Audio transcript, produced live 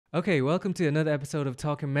Okay, welcome to another episode of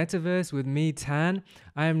Talking Metaverse with me, Tan.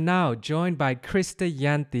 I am now joined by Krista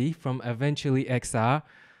Jäntti from EventuallyXR.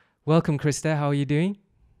 Welcome, Krista. How are you doing?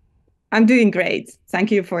 I'm doing great.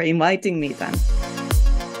 Thank you for inviting me, Dan.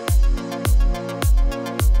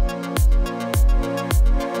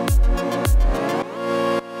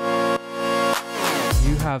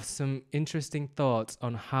 You have some interesting thoughts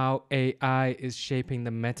on how AI is shaping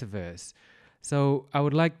the metaverse. So I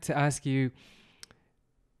would like to ask you,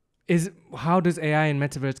 is how does AI and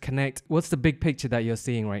metaverse connect? What's the big picture that you're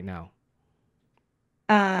seeing right now?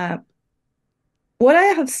 Uh, what I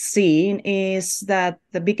have seen is that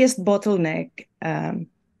the biggest bottleneck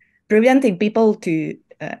preventing people to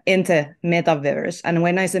enter metaverse. And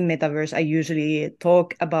when I say metaverse, I usually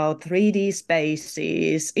talk about 3D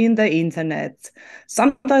spaces in the internet.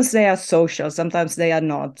 Sometimes they are social, sometimes they are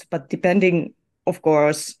not, but depending, of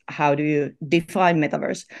course, how do you define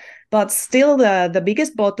metaverse. But still, the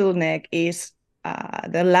biggest bottleneck is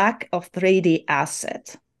the lack of 3D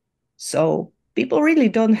asset. So people really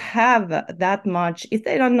don't have that much. If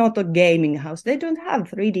they are not a gaming house, they don't have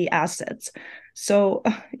 3D assets. So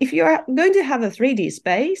if you are going to have a 3D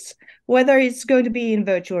space, whether it's going to be in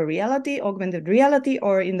virtual reality, augmented reality,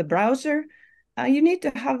 or in the browser, you need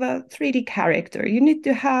to have a 3D character. You need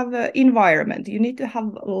to have an environment. You need to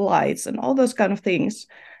have lights and all those kind of things.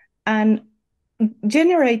 And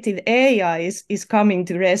generative AI is coming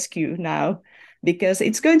to rescue now because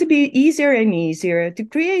it's going to be easier and easier to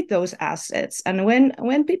create those assets. And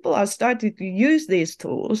when people are starting to use these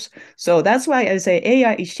tools, so that's why I say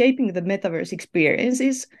AI is shaping the metaverse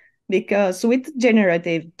experiences, because with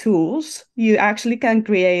generative tools, you actually can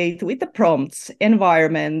create with the prompts,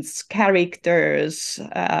 environments, characters,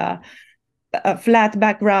 flat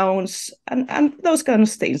backgrounds, and those kind of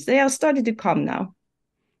things. They are starting to come now.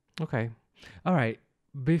 Okay. All right.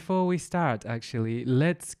 Before we start, actually,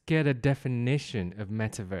 let's get a definition of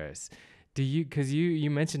metaverse. Because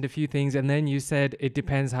you mentioned a few things and then you said it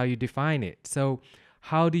depends how you define it. So,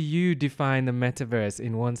 how do you define the metaverse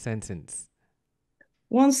in one sentence?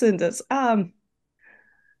 One sentence.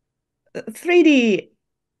 3D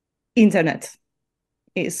internet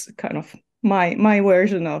is kind of my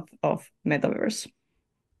version of metaverse.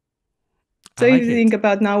 I So if like you think it.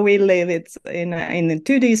 about now, we live it in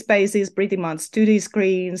 2D spaces, pretty much 2D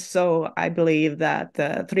screens. So I believe that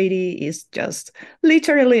 3D is just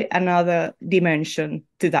literally another dimension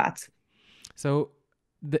to that. So,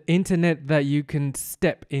 the internet that you can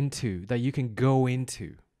step into, that you can go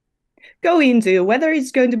into. Go into whether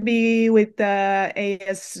it's going to be with ASVD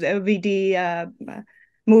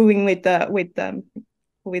moving with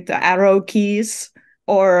the arrow keys,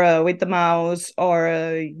 or with the mouse,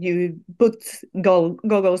 or you put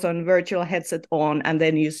goggles on, virtual headset on, and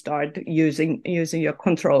then you start using your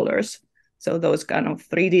controllers. So those kind of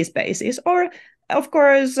 3D spaces, or of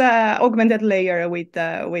course augmented layer with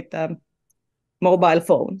mobile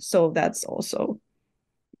phone. So that's also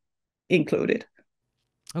included.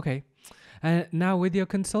 Okay. And now, with your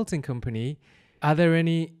consulting company, are there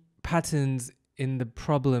any patterns in the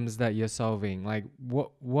problems that you're solving? Like,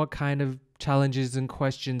 what kind of challenges and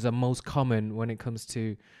questions are most common when it comes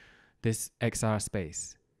to this XR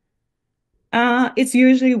space? It's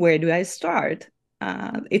usually, where do I start?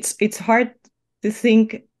 It's hard to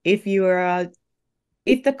think if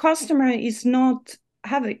the customer is not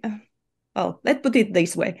having. Well, let's put it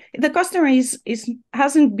this way: if the customer is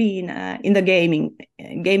hasn't been in the gaming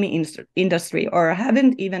industry, or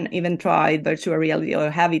haven't even tried virtual reality, or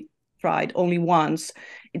have it tried only once,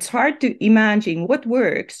 it's hard to imagine what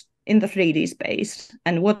works in the 3D space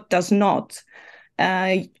and what does not.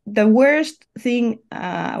 The worst thing,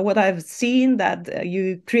 what I've seen, that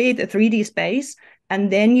you create a 3D space and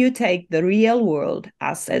then you take the real world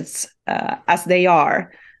assets as they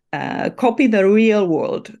are, copy the real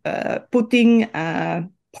world, putting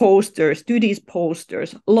posters, 2D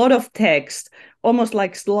posters, a lot of text, almost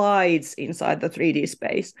like slides inside the 3D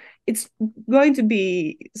space. It's going to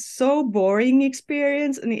be so boring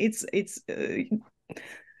experience, and it's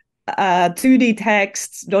 2D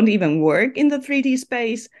texts don't even work in the 3D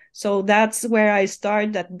space. So that's where I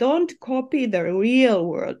start, that don't copy the real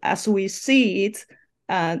world as we see it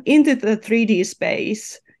into the 3D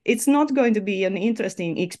space. It's not going to be an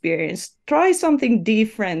interesting experience. Try something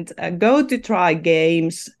different. Go to try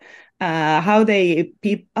games, how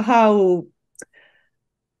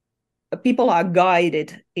people are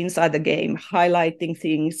guided inside the game, highlighting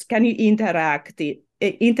things. Can you interact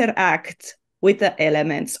with the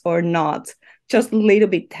elements or not? Just a little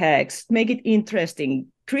bit text, make it interesting,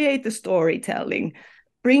 create the storytelling,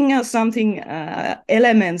 bring us something,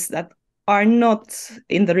 elements that are not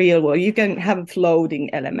in the real world. You can have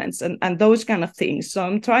floating elements and those kind of things. So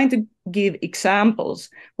I'm trying to give examples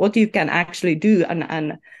what you can actually do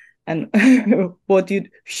and what you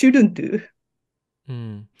shouldn't do.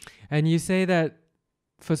 Mm. And you say that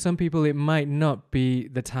for some people it might not be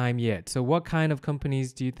the time yet. So what kind of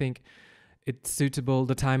companies do you think it's suitable,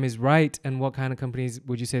 the time is right, and what kind of companies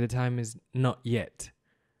would you say the time is not yet?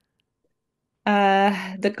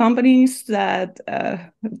 The companies that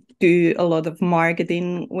do a lot of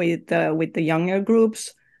marketing with the younger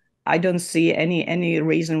groups, I don't see any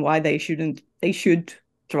reason why they shouldn't. They should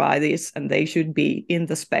try this, and they should be in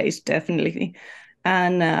the space definitely.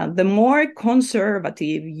 And the more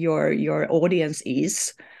conservative your audience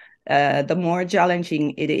is, the more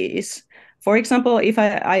challenging it is. For example, if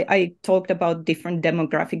I talked about different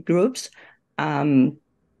demographic groups,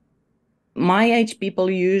 my age people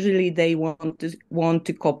usually they want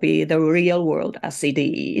to copy the real world as it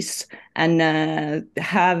is and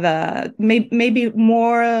have maybe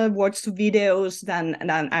more watch videos than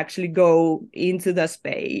actually go into the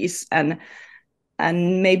space and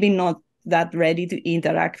maybe not that ready to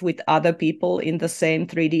interact with other people in the same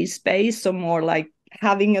 3D space. So more like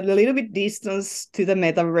having a little bit distance to the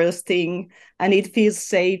metaverse thing, and it feels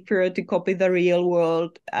safer to copy the real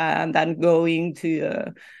world than going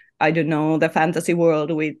to I don't know, the fantasy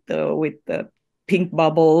world with the pink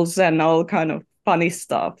bubbles and all kind of funny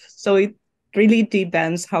stuff. So it really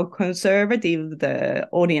depends how conservative the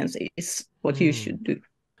audience is, what you Mm. should do.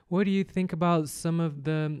 What do you think about some of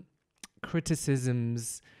the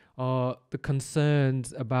criticisms or the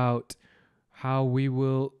concerns about how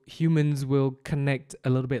humans will connect a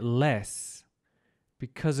little bit less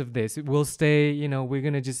because of this? It will stay, we're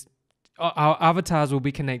going to just, our avatars will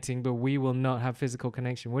be connecting, but we will not have physical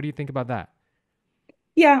connection. What do you think about that?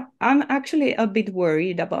 Yeah, I'm actually a bit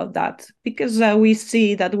worried about that because we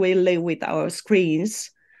see that we live with our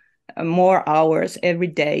screens more hours every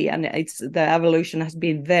day, and it's the evolution has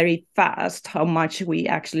been very fast. How much we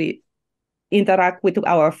actually interact with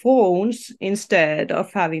our phones instead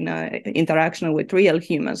of having an interaction with real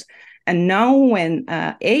humans. And now, when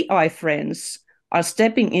AI friends are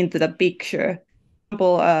stepping into the picture, for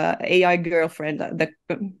example, AI girlfriend, the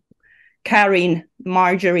Karen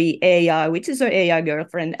Marjorie AI, which is her AI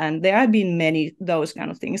girlfriend, and there have been many those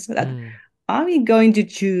kind of things. That Mm. are we going to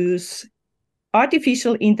choose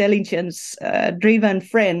artificial intelligence driven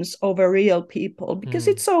friends over real people because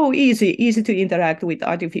Mm. it's so easy to interact with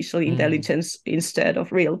artificial Mm. intelligence instead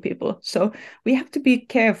of real people. So we have to be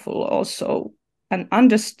careful also and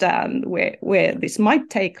understand where this might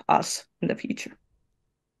take us in the future.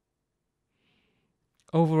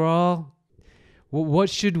 Overall, what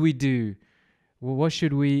should we do? What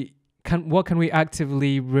should we what can we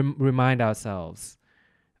actively remind ourselves?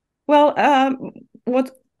 Well,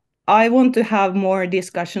 what I want to have more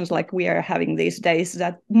discussions like we are having these days,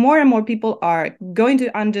 that more and more people are going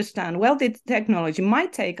to understand, well, the technology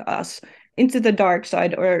might take us into the dark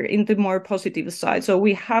side or into more positive side. So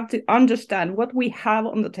we have to understand what we have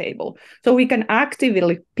on the table so we can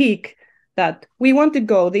actively pick that we want to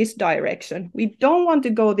go this direction. We don't want to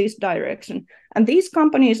go this direction. And these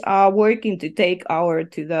companies are working to take our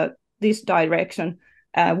to the this direction.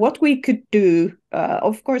 What we could do,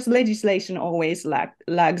 of course, legislation always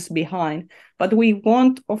lags behind, but we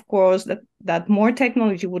want, of course, that more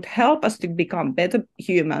technology would help us to become better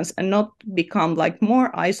humans and not become like more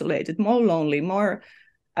isolated, more lonely, more,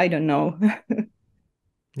 I don't know,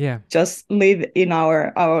 Yeah. just live in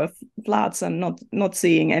our flats and not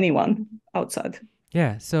seeing anyone outside.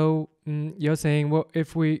 Yeah. So you're saying, well,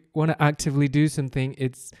 if we want to actively do something,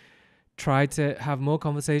 it's try to have more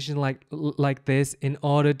conversation like this in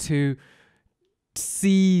order to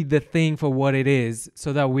see the thing for what it is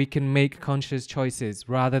so that we can make conscious choices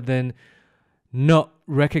rather than not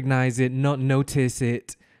recognize it, not notice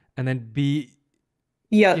it, and then be,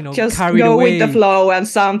 Yeah, just carried go with the away. flow and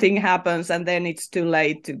something happens and then it's too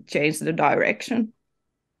late to change the direction.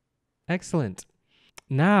 Excellent.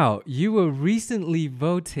 Now, you were recently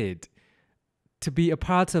voted to be a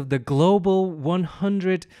part of the global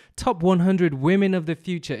 100 top 100 women of the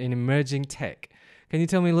future in emerging tech. Can you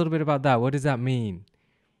tell me a little bit about that? What does that mean?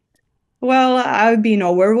 Well, I've been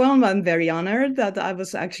overwhelmed. I'm very honored that I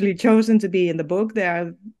was actually chosen to be in the book. There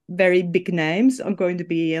are very big names are going to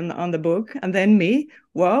be on the book, and then me.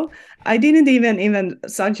 Well, I didn't even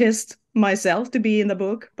suggest myself to be in the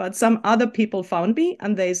book, but some other people found me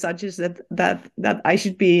and they suggested that I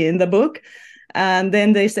should be in the book, and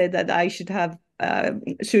then they said that I should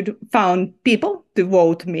found people to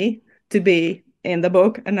vote me to be in the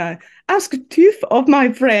book, and I asked two of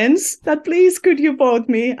my friends that please could you vote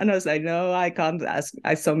me, and I was like, no, I can't ask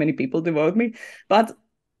so many people to vote me. But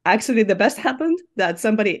actually the best happened, that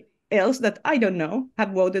somebody else that I don't know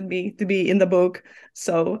have voted me to be in the book.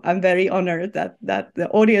 So I'm very honored that the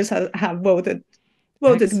audience have voted me.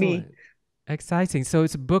 Excellent. Exciting. So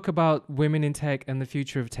it's a book about women in tech and the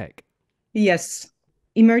future of tech. Yes,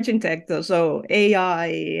 emerging tech, so AI,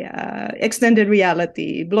 extended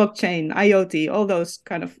reality, blockchain, IoT, all those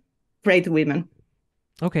kind of great women.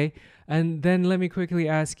 Okay. And then let me quickly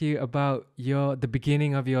ask you about the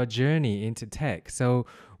beginning of your journey into tech. So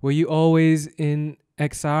were you always in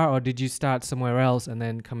XR or did you start somewhere else and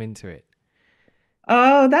then come into it?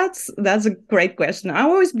 Oh, that's a great question. I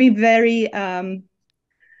always be very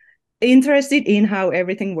interested in how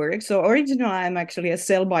everything works. So originally, I'm actually a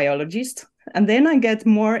cell biologist, and then I get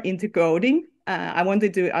more into coding. I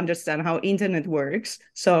wanted to understand how internet works,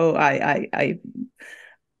 so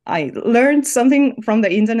I learned something from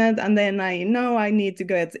the internet, and then I know I need to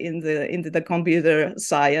get into the computer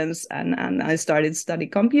science, and I started studying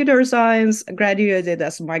computer science. Graduated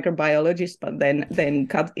as a microbiologist, but then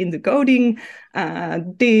got into coding.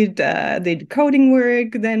 Did coding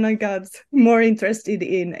work. Then I got more interested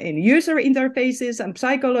in user interfaces and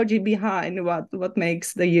psychology behind what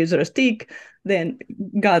makes the users tick. Then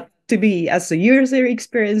got to be as a user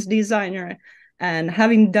experience designer. And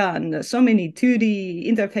having done so many 2D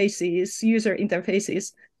interfaces, user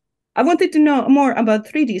interfaces, I wanted to know more about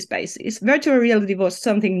 3D spaces. Virtual reality was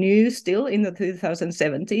something new still in the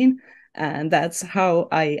 2017, and that's how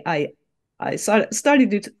I started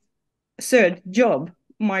to search job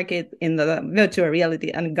market in the virtual reality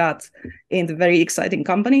and got in the very exciting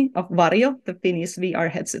company of Varjo, the Finnish VR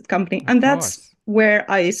headset company, Of and that's course. where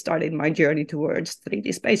I started my journey towards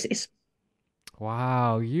 3D spaces.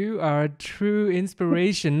 Wow, you are a true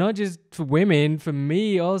inspiration, not just for women, for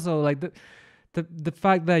me also. Like the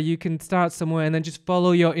fact that you can start somewhere and then just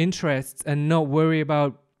follow your interests and not worry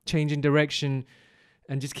about changing direction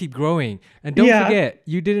and just keep growing. And don't Yeah. forget,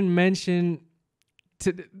 you didn't mention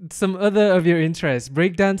some other of your interests.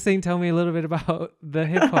 Breakdancing, tell me a little bit about the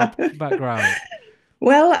hip hop background.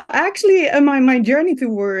 Well, actually, my journey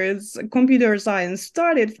towards computer science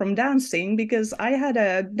started from dancing because I had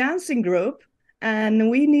a dancing group and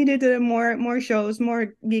we needed more shows,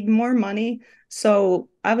 more gig, more money. So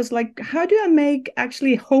I was like, how do I make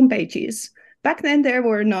actually homepages? Back then, there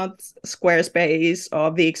were not Squarespace or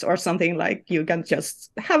Wix or something like you can just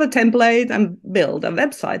have a template and build a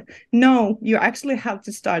website. No, you actually have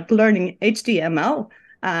to start learning HTML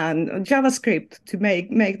and JavaScript to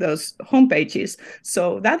make those homepages.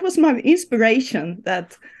 So that was my inspiration.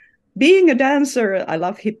 That being a dancer, I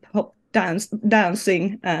love hip hop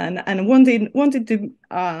dancing, and wanted to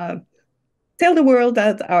tell the world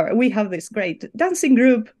that we have this great dancing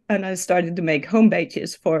group, and I started to make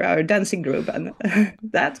homepages for our dancing group, and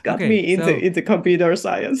that got Okay, me into computer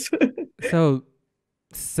science. so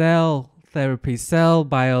cell therapy, cell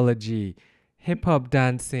biology, hip hop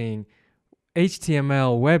dancing,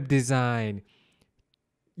 HTML, web design,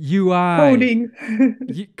 UI, Coding.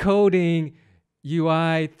 coding,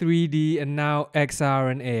 UI, 3D, and now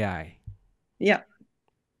XR and AI. Yeah.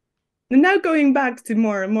 Now going back to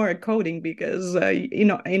more coding because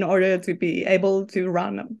in order to be able to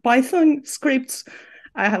run Python scripts,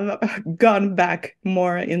 I have gone back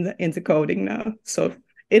more into coding now. So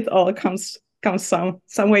it all comes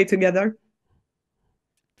some way together.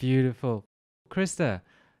 Beautiful. Krista,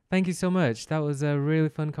 thank you so much. That was a really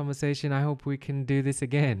fun conversation. I hope we can do this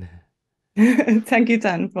again. Thank you,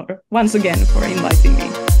 Tan, for once again for inviting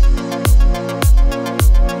me.